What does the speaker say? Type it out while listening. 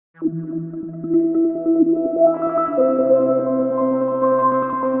I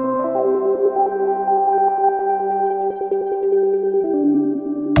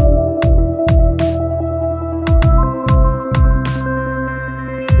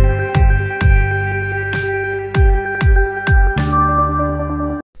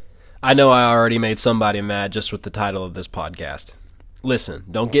know I already made somebody mad just with the title of this podcast. Listen,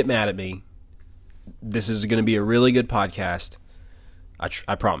 don't get mad at me. This is going to be a really good podcast.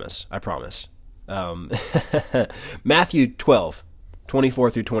 I promise. Matthew 12, 24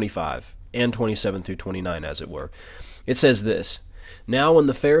 through 25, and 27 through 29, as it were. It says this, "Now when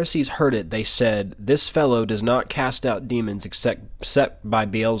the Pharisees heard it, they said, 'This fellow does not cast out demons except by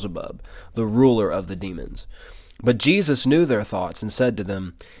Beelzebub, the ruler of the demons.' But Jesus knew their thoughts and said to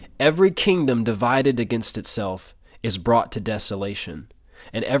them, 'Every kingdom divided against itself is brought to desolation,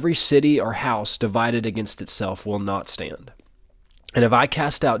 and every city or house divided against itself will not stand. And if I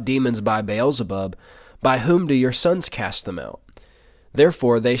cast out demons by Beelzebub, by whom do your sons cast them out?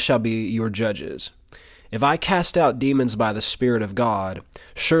 Therefore they shall be your judges. If I cast out demons by the Spirit of God,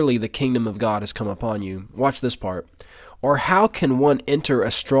 surely the kingdom of God has come upon you.'" Watch this part. "Or how can one enter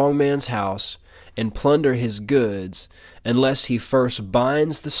a strong man's house and plunder his goods, unless he first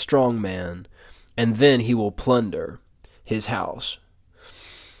binds the strong man, and then he will plunder his house?"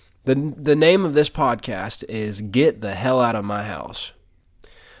 The name of this podcast is Get the Hell Out of My House.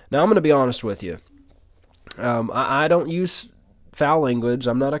 Now, I'm going to be honest with you. I don't use foul language.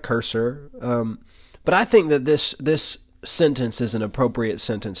 I'm not a cursor. But I think that this sentence is an appropriate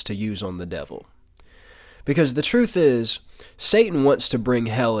sentence to use on the devil. Because the truth is, Satan wants to bring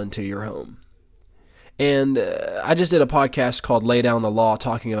hell into your home. And I just did a podcast called Lay Down the Law,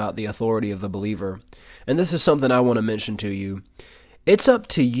 talking about the authority of the believer. And this is something I want to mention to you. It's up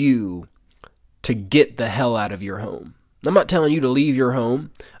to you to get the hell out of your home. I'm not telling you to leave your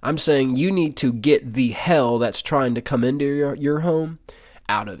home. I'm saying you need to get the hell that's trying to come into your home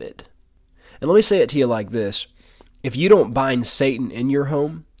out of it. And let me say it to you like this. If you don't bind Satan in your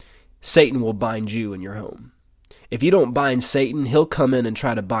home, Satan will bind you in your home. If you don't bind Satan, he'll come in and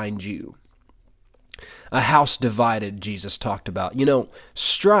try to bind you. A house divided, Jesus talked about. You know,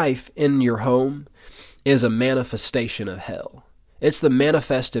 strife in your home is a manifestation of hell. It's the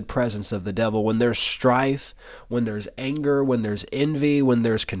manifested presence of the devil. When there's strife, when there's anger, when there's envy, when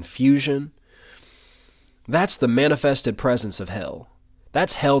there's confusion, that's the manifested presence of hell.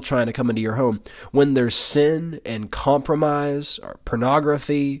 That's hell trying to come into your home. When there's sin and compromise, or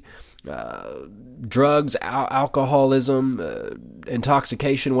pornography, drugs, alcoholism,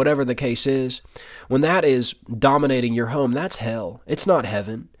 intoxication, whatever the case is, when that is dominating your home, that's hell. It's not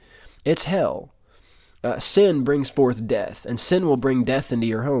heaven. It's hell. Sin brings forth death, and sin will bring death into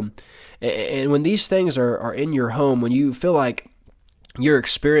your home. And when these things are in your home, when you feel like you're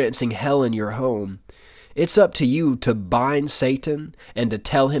experiencing hell in your home, it's up to you to bind Satan and to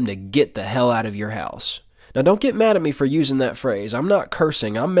tell him to get the hell out of your house. Now, don't get mad at me for using that phrase. I'm not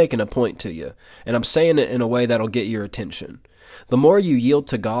cursing. I'm making a point to you, and I'm saying it in a way that'll get your attention. The more you yield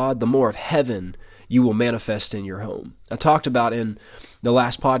to God, the more of heaven you will manifest in your home. I talked about in the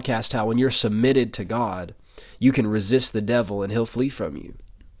last podcast how when you're submitted to God, you can resist the devil and he'll flee from you.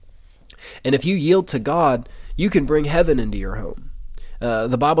 And if you yield to God, you can bring heaven into your home.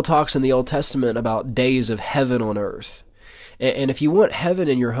 The Bible talks in the Old Testament about days of heaven on earth. And if you want heaven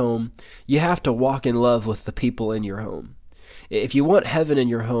in your home, you have to walk in love with the people in your home. If you want heaven in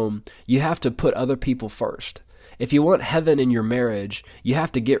your home, you have to put other people first. If you want heaven in your marriage, you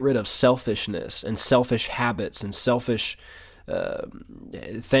have to get rid of selfishness and selfish habits and selfish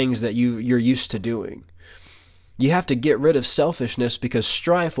things that you're used to doing. You have to get rid of selfishness because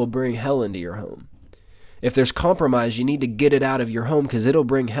strife will bring hell into your home. If there's compromise, you need to get it out of your home because it'll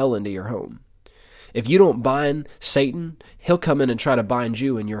bring hell into your home. If you don't bind Satan, he'll come in and try to bind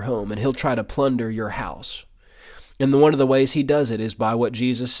you in your home, and he'll try to plunder your house. And one of the ways he does it is by what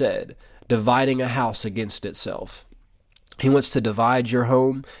Jesus said, dividing a house against itself. He wants to divide your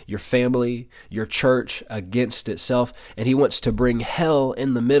home, your family, your church against itself, and he wants to bring hell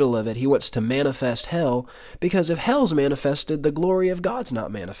in the middle of it. He wants to manifest hell, because if hell's manifested, the glory of God's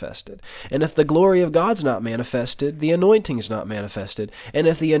not manifested. And if the glory of God's not manifested, the anointing's not manifested. And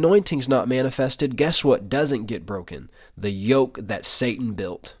if the anointing's not manifested, guess what doesn't get broken? The yoke that Satan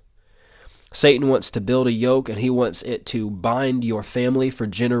built. Satan wants to build a yoke, and he wants it to bind your family for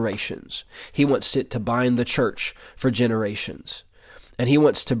generations. He wants it to bind the church for generations. And he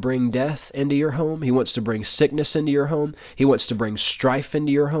wants to bring death into your home. He wants to bring sickness into your home. He wants to bring strife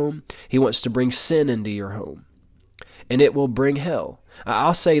into your home. He wants to bring sin into your home. And it will bring hell.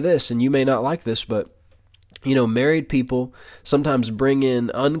 I'll say this, and you may not like this, but Married people sometimes bring in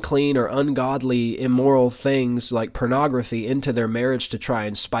unclean or ungodly, immoral things like pornography into their marriage to try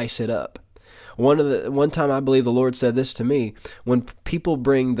and spice it up. One time I believe the Lord said this to me: when people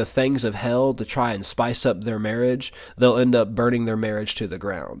bring the things of hell to try and spice up their marriage, they'll end up burning their marriage to the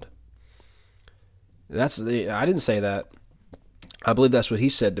ground. I didn't say that. I believe that's what He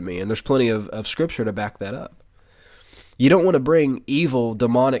said to me, and there's plenty of scripture to back that up. You don't want to bring evil,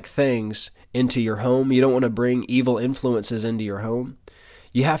 demonic things into your home. You don't want to bring evil influences into your home.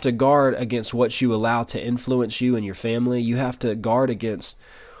 You have to guard against what you allow to influence you and your family. You have to guard against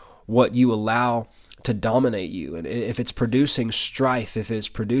what you allow to dominate you. And if it's producing strife, if it's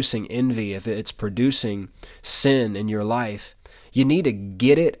producing envy, if it's producing sin in your life, you need to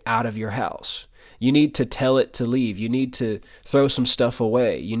get it out of your house. You need to tell it to leave. You need to throw some stuff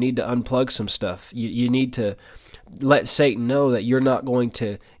away. You need to unplug some stuff. You need to let Satan know that you're not going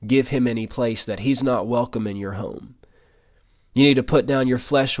to give him any place, that he's not welcome in your home. You need to put down your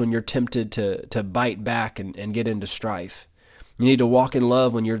flesh when you're tempted to bite back and get into strife. You need to walk in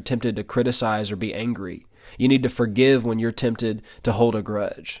love when you're tempted to criticize or be angry. You need to forgive when you're tempted to hold a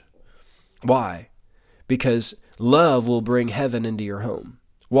grudge. Why? Because love will bring heaven into your home.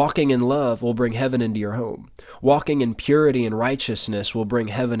 Walking in love will bring heaven into your home. Walking in purity and righteousness will bring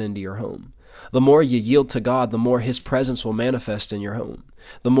heaven into your home. The more you yield to God, the more His presence will manifest in your home.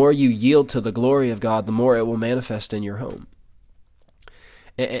 The more you yield to the glory of God, the more it will manifest in your home.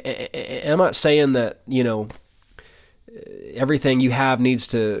 And I'm not saying that, everything you have needs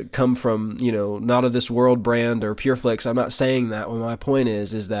to come from, not of this world brand or PureFlix. I'm not saying that. Well, my point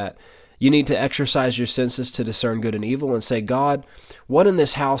is that you need to exercise your senses to discern good and evil and say, God, what in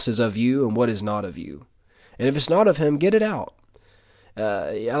this house is of you and what is not of you? And if it's not of Him, get it out.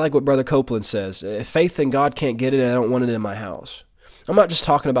 I like what Brother Copeland says. If faith in God can't get it, I don't want it in my house. I'm not just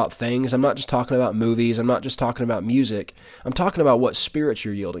talking about things. I'm not just talking about movies. I'm not just talking about music. I'm talking about what spirit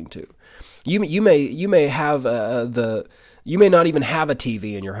you're yielding to. You may have you may not even have a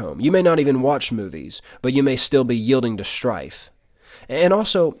TV in your home. You may not even watch movies, but you may still be yielding to strife. And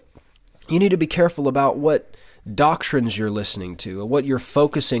also, you need to be careful about what doctrines you're listening to, what you're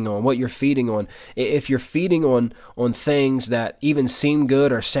focusing on, what you're feeding on. If you're feeding on things that even seem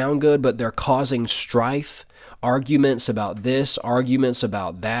good or sound good, but they're causing strife, arguments about this, arguments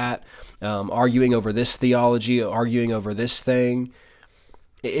about that, arguing over this theology, arguing over this thing,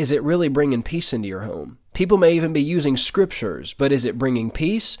 is it really bringing peace into your home? People may even be using scriptures, but is it bringing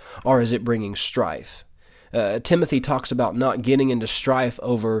peace or is it bringing strife? Timothy talks about not getting into strife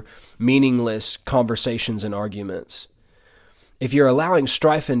over meaningless conversations and arguments. If you're allowing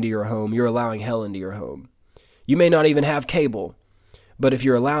strife into your home, you're allowing hell into your home. You may not even have cable, but if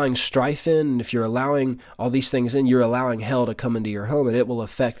you're allowing strife in, and if you're allowing all these things in, you're allowing hell to come into your home, and it will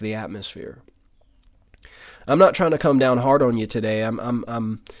affect the atmosphere. I'm not trying to come down hard on you today.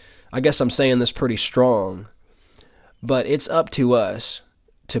 I guess I'm saying this pretty strong, but it's up to us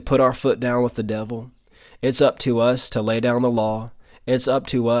to put our foot down with the devil. It's up to us to lay down the law. It's up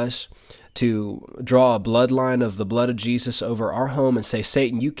to us to draw a bloodline of the blood of Jesus over our home and say,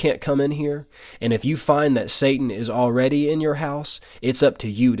 Satan, you can't come in here. And if you find that Satan is already in your house, it's up to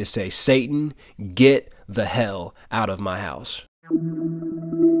you to say, Satan, get the hell out of my house.